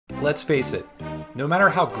Let's face it, no matter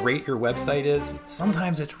how great your website is,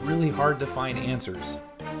 sometimes it's really hard to find answers.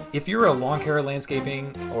 If you're a lawn care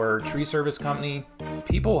landscaping or tree service company,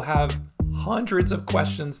 people have hundreds of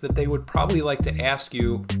questions that they would probably like to ask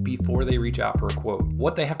you before they reach out for a quote.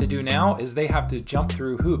 What they have to do now is they have to jump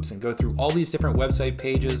through hoops and go through all these different website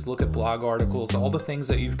pages, look at blog articles, all the things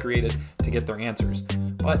that you've created to get their answers.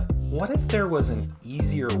 But what if there was an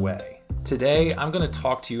easier way? Today, I'm going to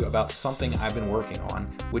talk to you about something I've been working on,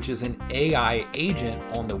 which is an AI agent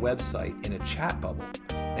on the website in a chat bubble.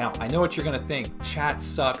 Now, I know what you're going to think. Chat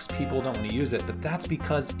sucks, people don't want to use it, but that's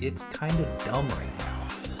because it's kind of dumb right now.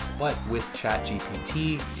 But with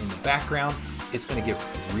ChatGPT in the background, it's going to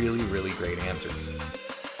give really, really great answers.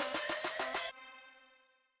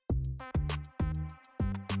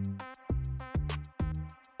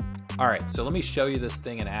 All right, so let me show you this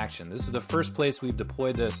thing in action. This is the first place we've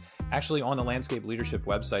deployed this actually on the Landscape Leadership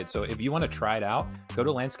website. So if you want to try it out, go to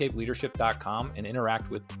landscapeleadership.com and interact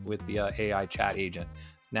with the AI chat agent.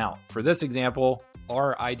 Now, for this example,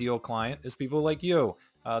 our ideal client is people like you.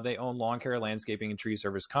 They own lawn care, landscaping, and tree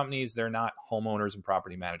service companies. They're not homeowners and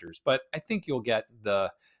property managers, but I think you'll get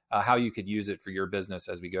the how you could use it for your business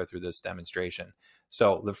as we go through this demonstration.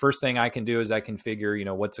 So the first thing I can do is I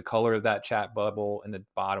configure, what's the color of that chat bubble in the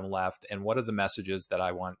bottom left, and what are the messages that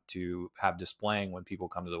I want to have displaying when people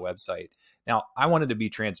come to the website. Now, I wanted to be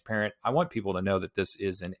transparent. I want people to know that this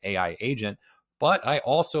is an AI agent, but I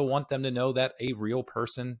also want them to know that a real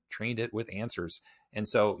person trained it with answers. And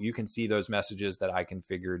so you can see those messages that I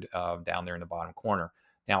configured down there in the bottom corner.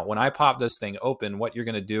 Now, when I pop this thing open, what you're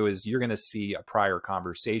going to do is you're going to see a prior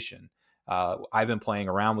conversation. I've been playing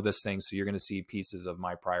around with this thing, so you're going to see pieces of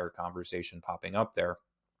my prior conversation popping up there.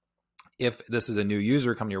 If this is a new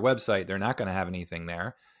user coming to your website, they're not going to have anything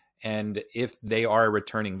there. And if they are a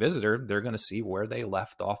returning visitor, they're going to see where they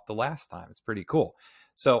left off the last time. It's pretty cool.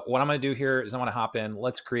 So what I'm going to do here is I want to hop in.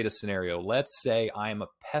 Let's create a scenario. Let's say I am a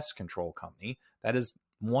pest control company. That is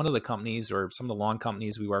one of the companies, or some of the lawn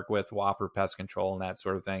companies we work with, will offer pest control and that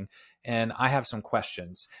sort of thing. And I have some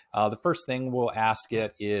questions. The first thing we'll ask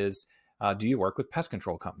it is, do you work with pest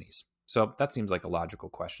control companies? So that seems like a logical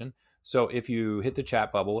question. So if you hit the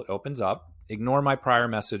chat bubble, it opens up. Ignore my prior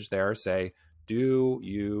message there. Say, do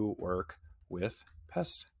you work with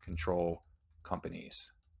pest control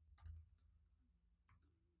companies?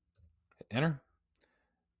 Hit enter.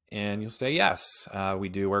 And you'll say, yes, we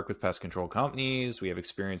do work with pest control companies. We have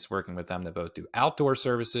experience working with them that both do outdoor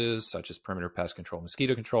services, such as perimeter pest control,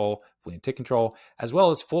 mosquito control, flea and tick control, as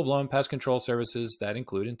well as full-blown pest control services that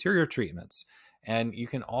include interior treatments. And you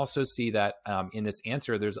can also see that in this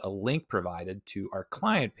answer, there's a link provided to our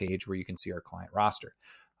client page where you can see our client roster.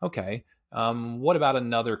 Okay. What about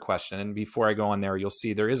another question? And before I go on there, you'll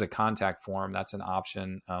see there is a contact form. That's an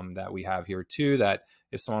option that we have here too, that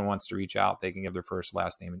if someone wants to reach out, they can give their first,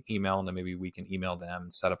 last name, and email, and then maybe we can email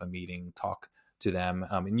them, set up a meeting, talk to them.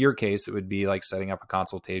 In your case, it would be like setting up a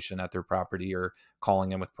consultation at their property or calling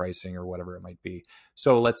them with pricing or whatever it might be.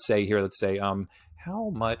 So let's say, how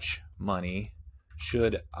much money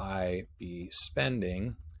should I be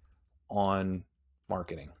spending on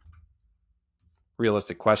marketing?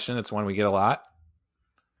 Realistic question. It's one we get a lot.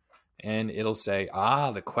 And it'll say,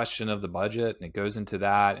 the question of the budget. And it goes into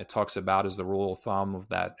that. It talks about as the rule of thumb of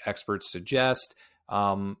that experts suggest.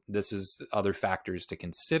 This is other factors to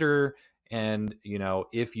consider. And,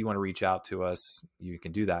 if you want to reach out to us, you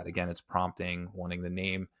can do that. Again, it's prompting, wanting the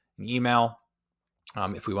name and email.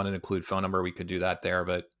 If we want to include phone number, we could do that there,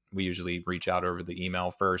 but we usually reach out over the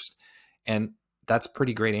email first. And that's a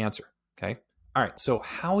pretty great answer. Okay. All right, so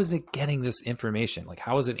how is it getting this information? Like,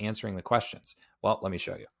 how is it answering the questions? Well, let me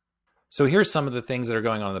show you. So here's some of the things that are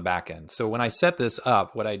going on in the back end. So when I set this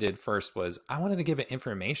up, what I did first was I wanted to give it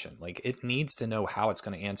information. Like, it needs to know how it's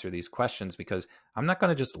going to answer these questions, because I'm not going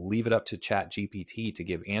to just leave it up to ChatGPT to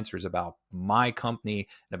give answers about my company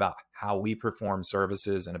and about how we perform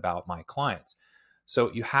services and about my clients. So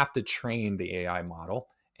you have to train the AI model.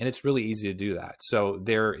 And it's really easy to do that. So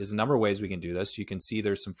there is a number of ways we can do this. You can see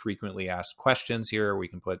there's some frequently asked questions here. We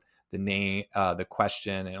can put the name, the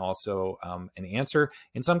question, and also an answer.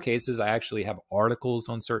 In some cases, I actually have articles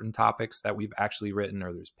on certain topics that we've actually written,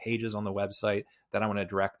 or there's pages on the website that I want to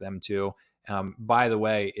direct them to. By the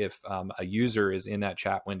way, if a user is in that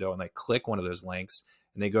chat window and they click one of those links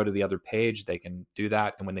and they go to the other page, they can do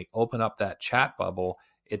that. And when they open up that chat bubble,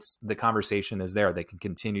 the conversation is there. They can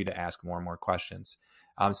continue to ask more and more questions.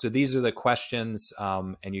 So these are the questions,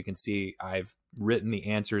 and you can see I've written the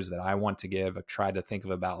answers that I want to give. I've tried to think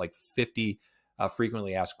of about like 50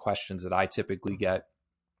 frequently asked questions that I typically get.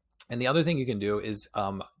 And the other thing you can do is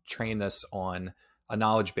train this on a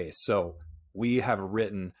knowledge base. So we have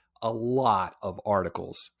written a lot of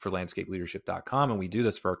articles for landscapeleadership.com. And we do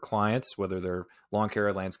this for our clients, whether they're lawn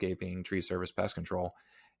care, landscaping, tree service, pest control.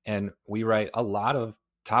 And we write a lot of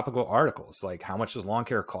topical articles like how much does lawn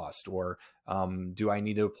care cost? Or do I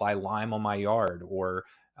need to apply lime on my yard? Or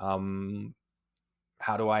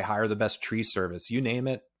how do I hire the best tree service? You name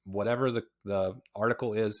it, whatever the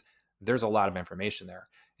article is, there's a lot of information there.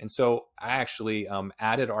 And so I actually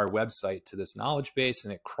added our website to this knowledge base,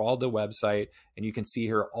 and it crawled the website, and you can see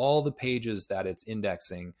here all the pages that it's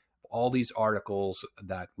indexing, all these articles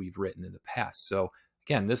that we've written in the past. So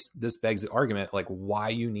again, this begs the argument, like why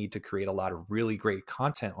you need to create a lot of really great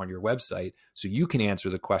content on your website so you can answer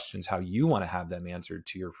the questions how you want to have them answered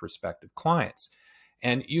to your prospective clients.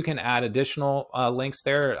 And you can add additional links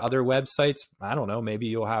there, other websites. I don't know, maybe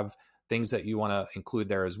you'll have things that you want to include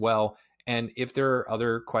there as well. And if there are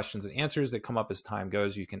other questions and answers that come up as time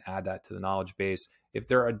goes, you can add that to the knowledge base. If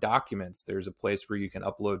there are documents, there's a place where you can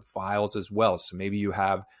upload files as well. So maybe you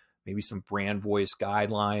have some brand voice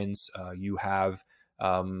guidelines. You have,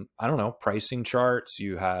 I don't know, pricing charts.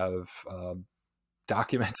 You have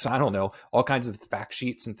documents, I don't know, all kinds of fact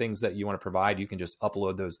sheets and things that you want to provide. You can just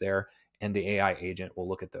upload those there, and the AI agent will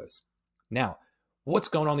look at those. Now, what's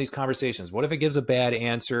going on in these conversations? What if it gives a bad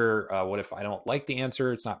answer? What if I don't like the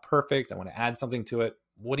answer? It's not perfect. I want to add something to it.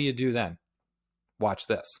 What do you do then? Watch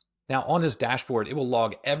this. Now on this dashboard, it will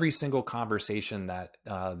log every single conversation that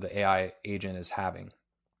the AI agent is having.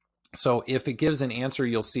 So if it gives an answer,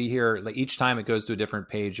 you'll see here, like each time it goes to a different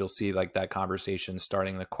page, you'll see like that conversation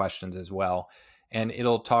starting the questions as well. And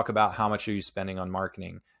it'll talk about how much are you spending on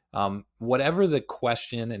marketing. Whatever the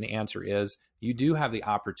question and answer is, you do have the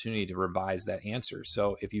opportunity to revise that answer.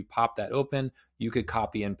 So if you pop that open, you could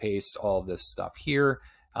copy and paste all of this stuff here,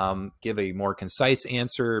 give a more concise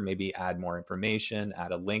answer, maybe add more information,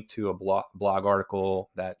 add a link to a blog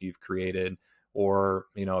article that you've created, or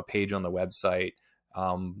a page on the website,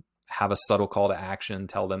 have a subtle call to action,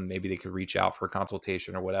 tell them maybe they could reach out for a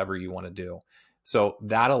consultation or whatever you want to do. So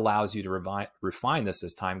that allows you to refine this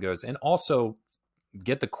as time goes, and also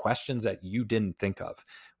get the questions that you didn't think of,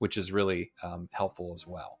 which is really helpful as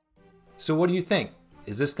well. So what do you think?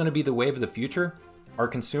 Is this going to be the wave of the future? Are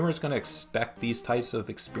consumers going to expect these types of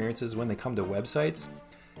experiences when they come to websites?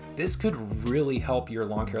 This could really help your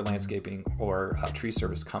lawn care, landscaping, or tree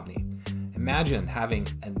service company. Imagine having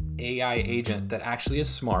an AI agent that actually is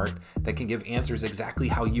smart, that can give answers exactly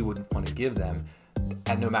how you would want to give them,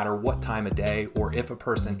 at no matter what time of day, or if a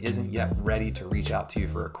person isn't yet ready to reach out to you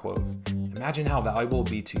for a quote. Imagine how valuable it will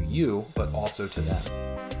be to you, but also to them.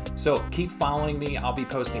 So keep following me. I'll be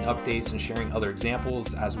posting updates and sharing other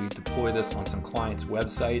examples as we deploy this on some clients'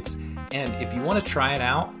 websites. And if you want to try it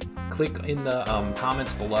out, click in the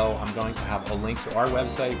comments below. I'm going to have a link to our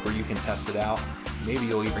website where you can test it out. Maybe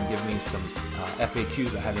you'll even give me some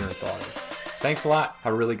FAQs that I haven't even thought of. Thanks a lot.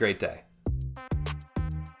 Have a really great day.